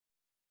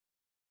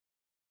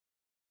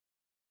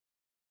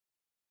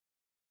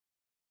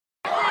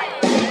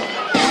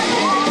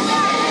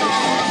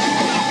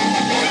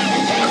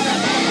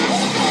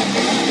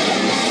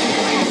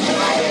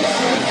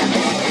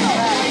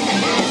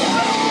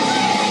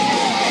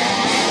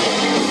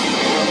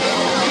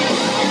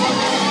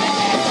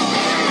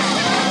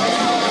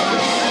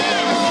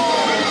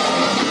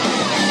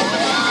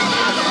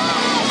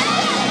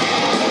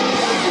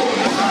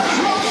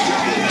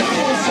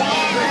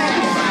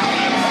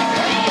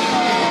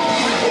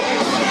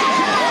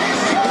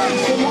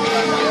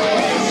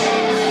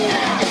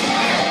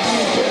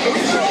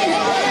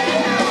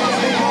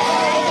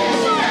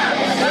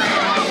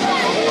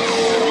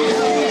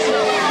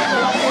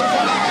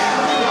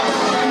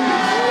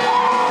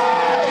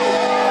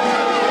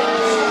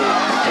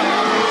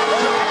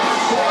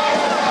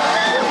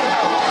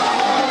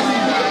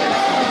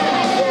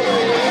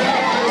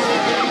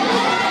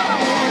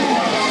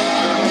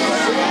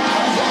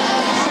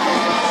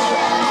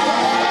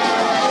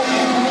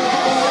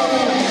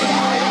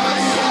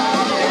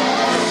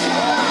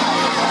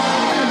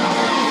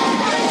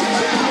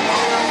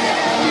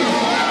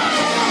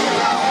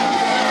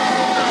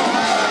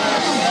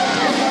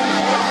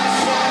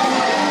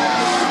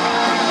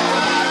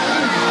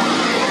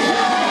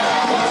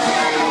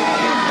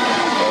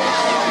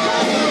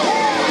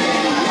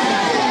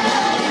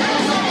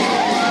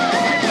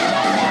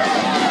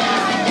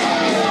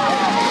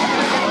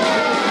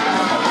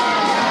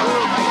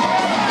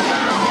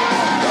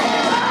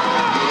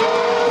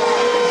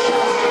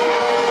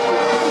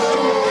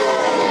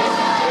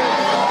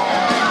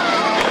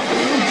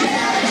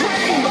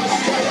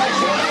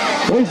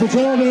and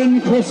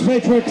gentlemen, Chris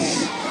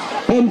Matrix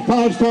and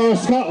 5-star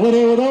Scott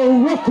Litter with the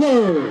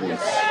Refflers.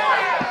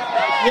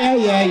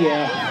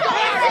 Yeah.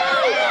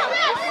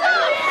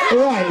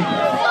 Right.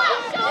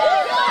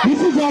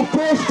 This is our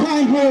first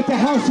time here at the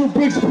House of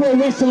Bricks Pro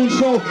Wrestling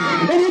Show.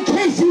 And in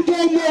case you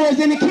don't know us,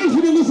 and in case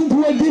you didn't listen to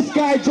what this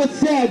guy just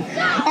said,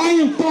 I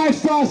am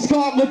 5-star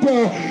Scott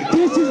Deur.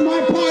 This is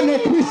my partner,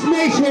 Chris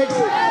Matrix.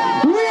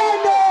 We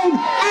are known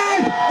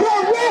as the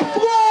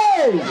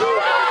Refflers!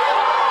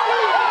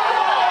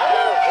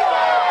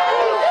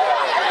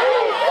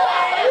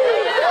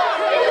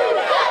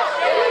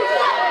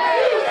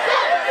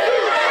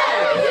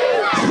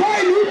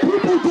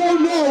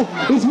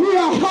 Is we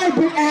are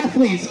hybrid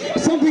athletes,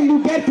 something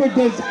New Bedford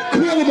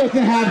clearly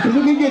doesn't have, because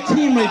we can get a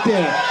team right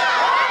there.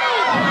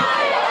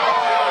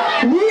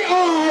 We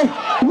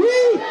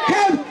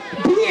have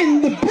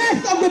beaten the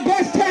best of the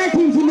best tag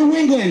teams in New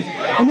England,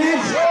 and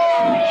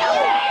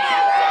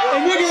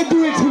we're going to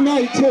do it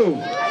tonight too.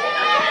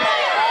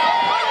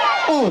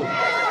 Oh,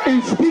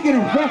 and speaking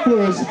of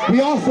Refflers,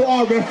 we also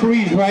are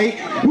referees, right?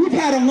 We've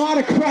had a lot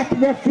of crap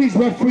referees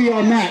referee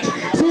our match.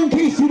 So in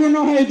case you don't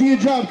know how to do your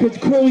job, because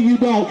clearly you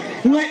don't,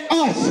 let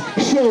us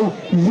show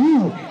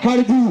you how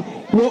to do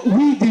what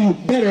we do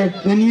better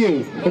than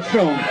you. Let's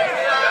show them.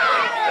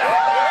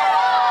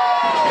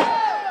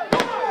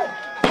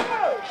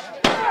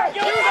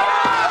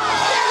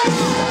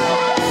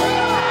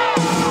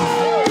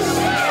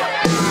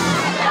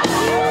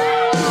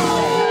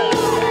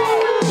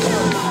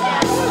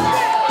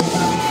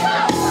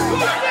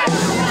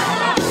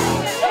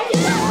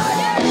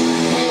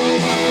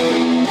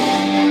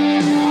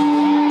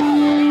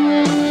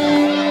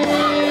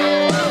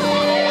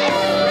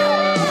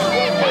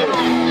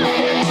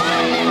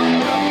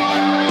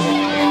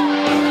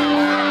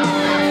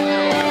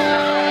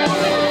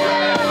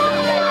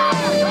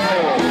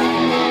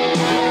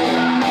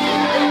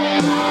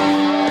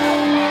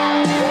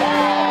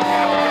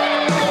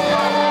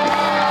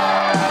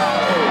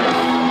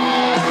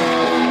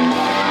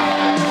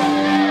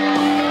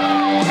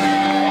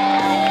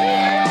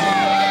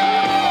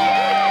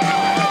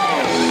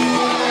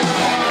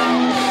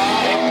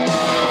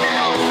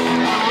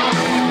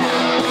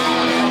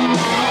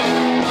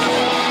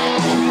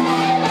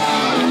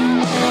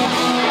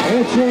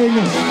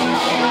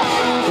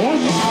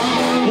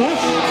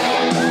 Yes.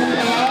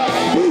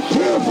 Be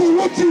careful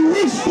what you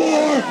wish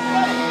for,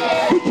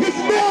 because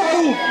now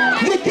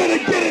you're gonna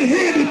get it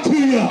handed to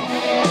you.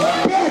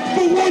 Back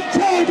for one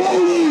time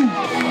only.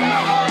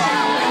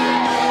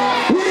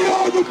 We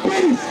are the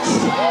beasts.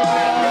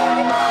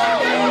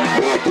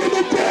 Back in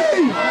the day,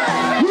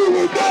 we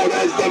were known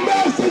as the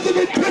masters of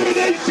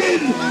intimidation.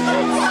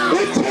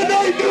 And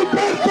tonight, New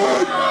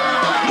Bedford,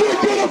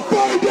 you're gonna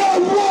find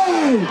out why.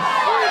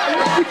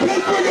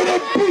 Because we're gonna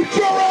beat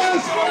your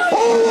ass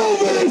all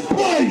over this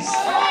place!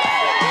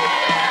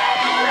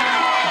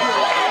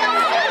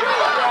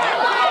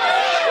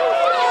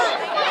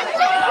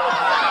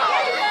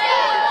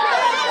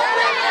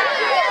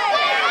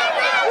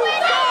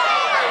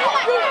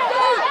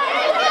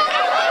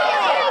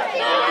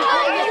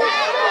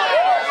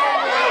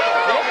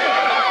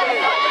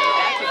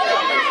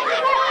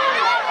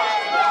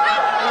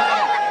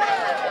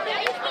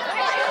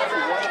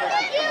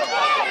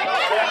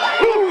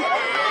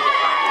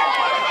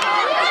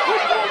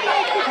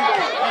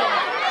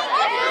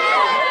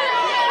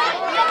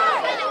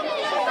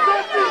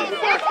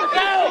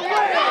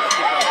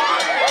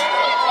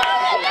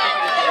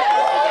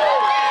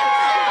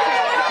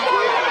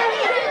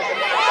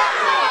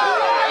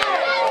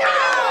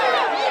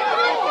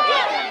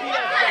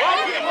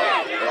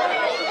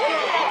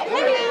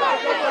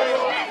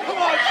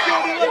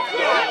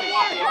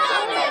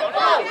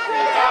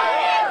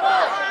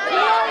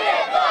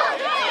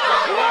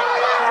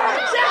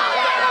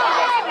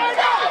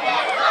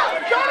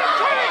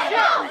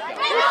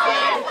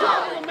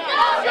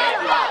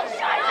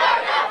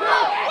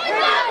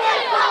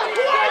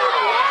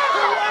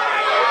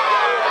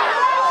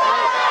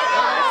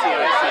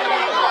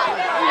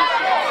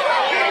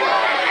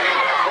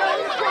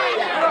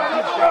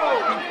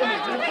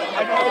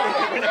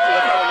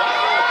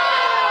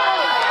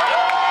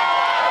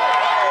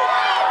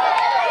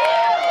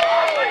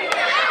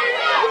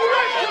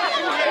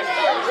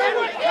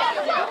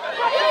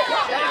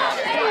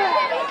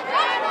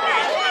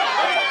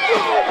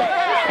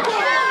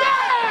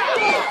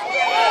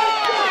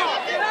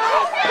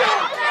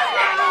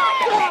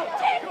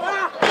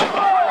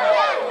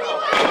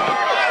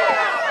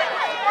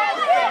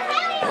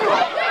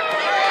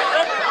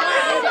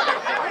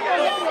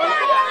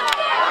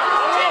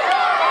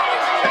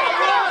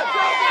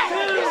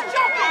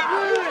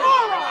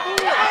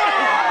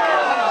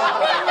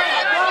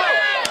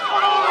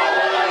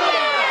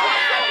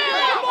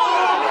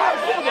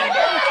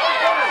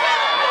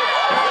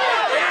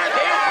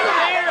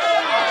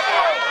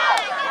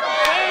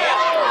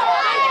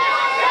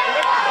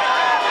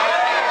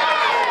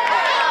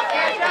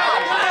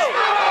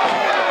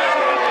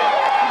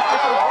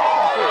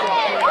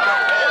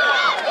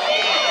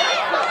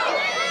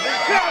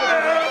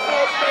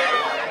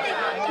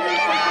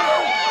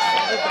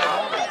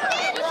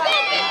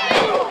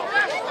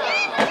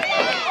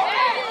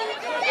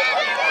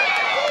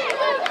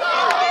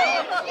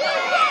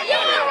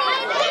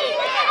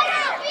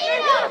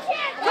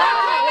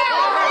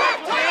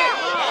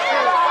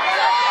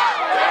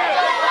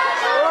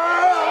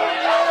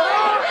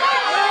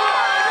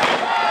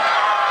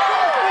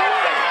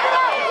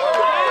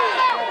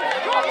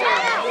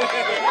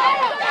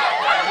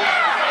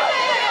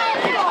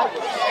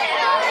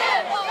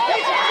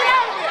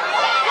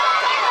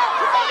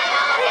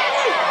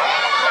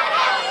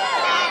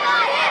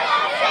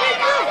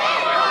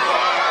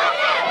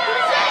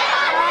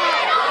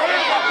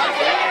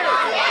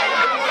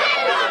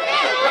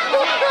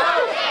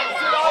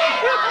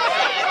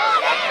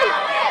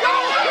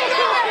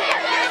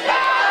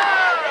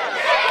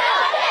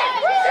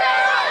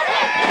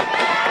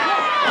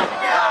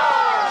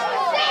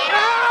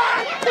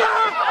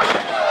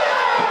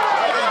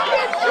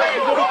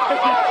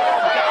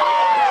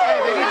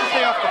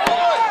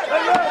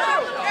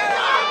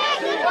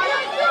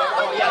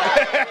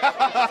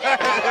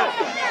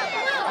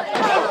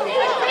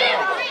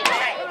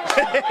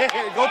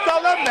 Go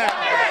tell them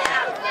that.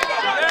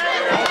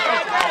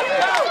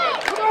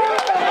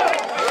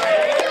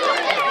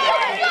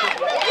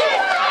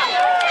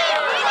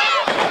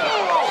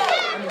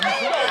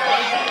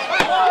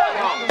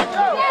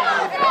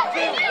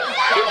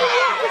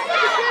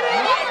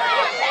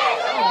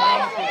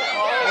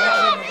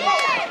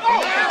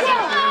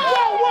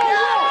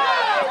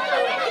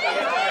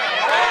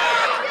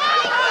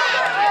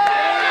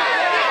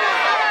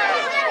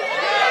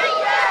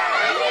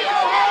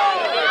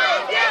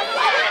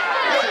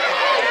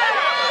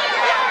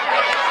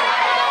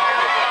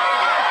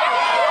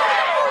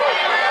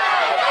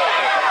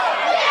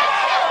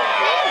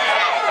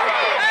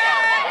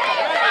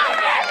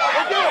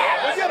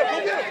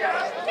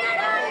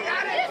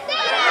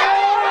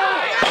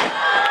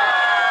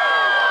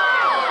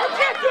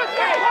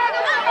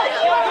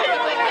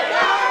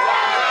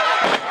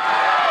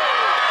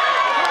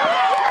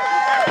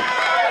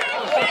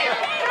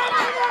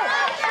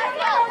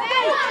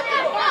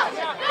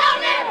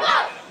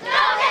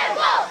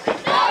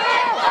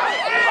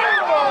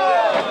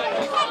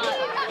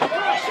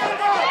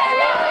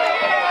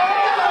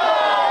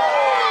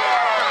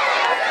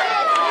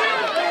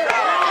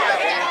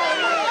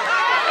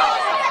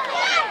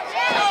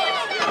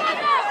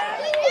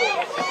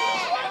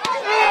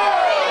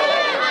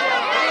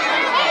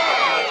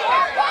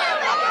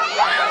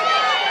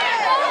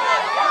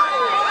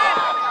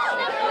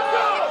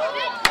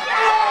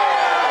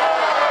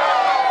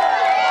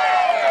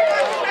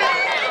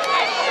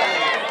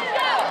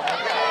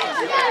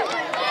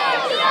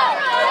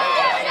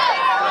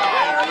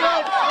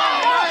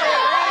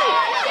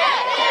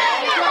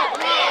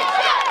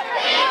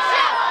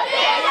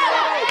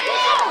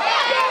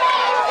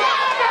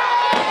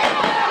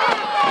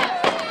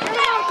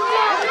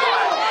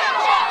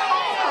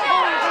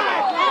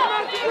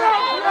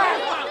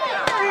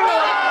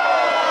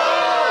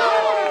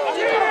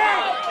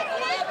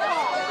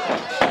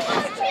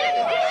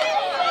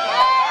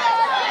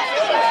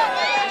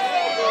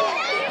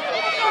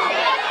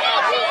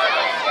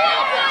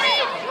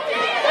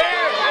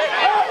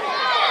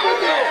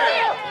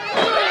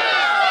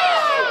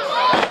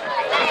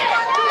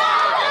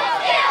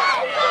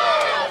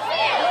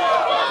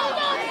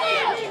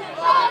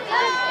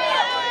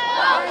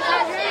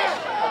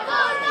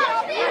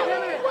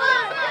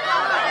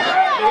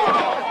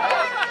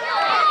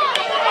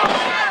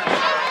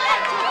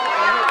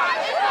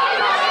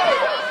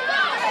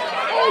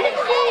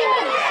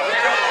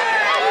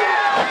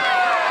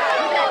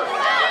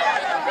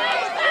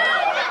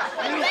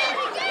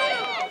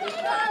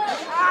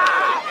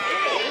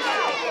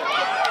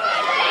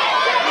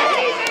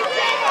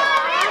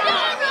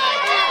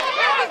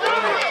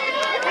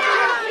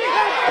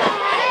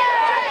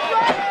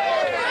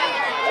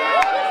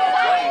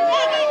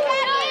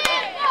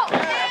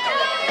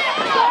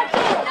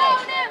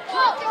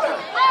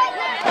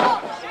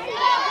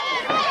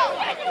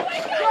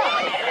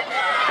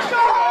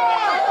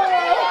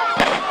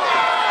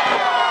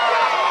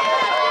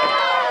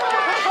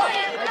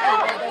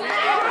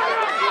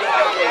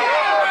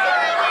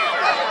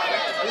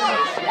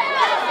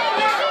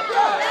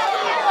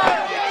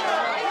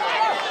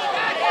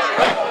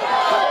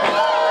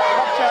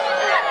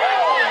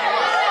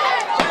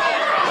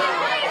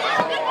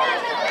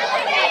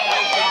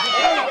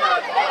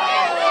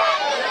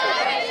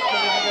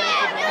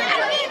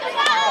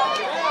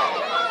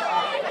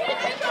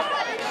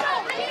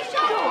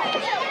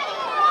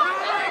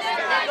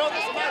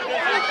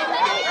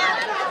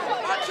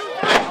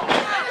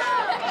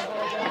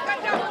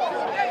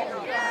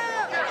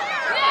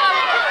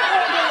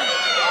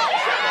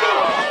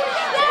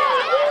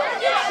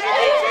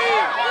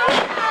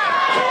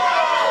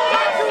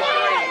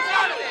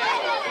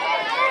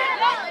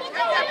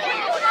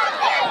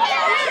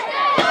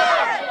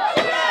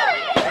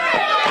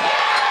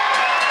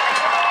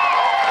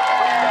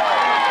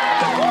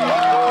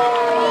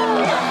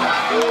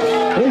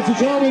 Ladies and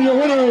gentlemen, your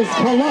winners,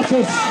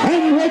 Colossus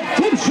and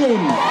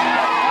Redemption.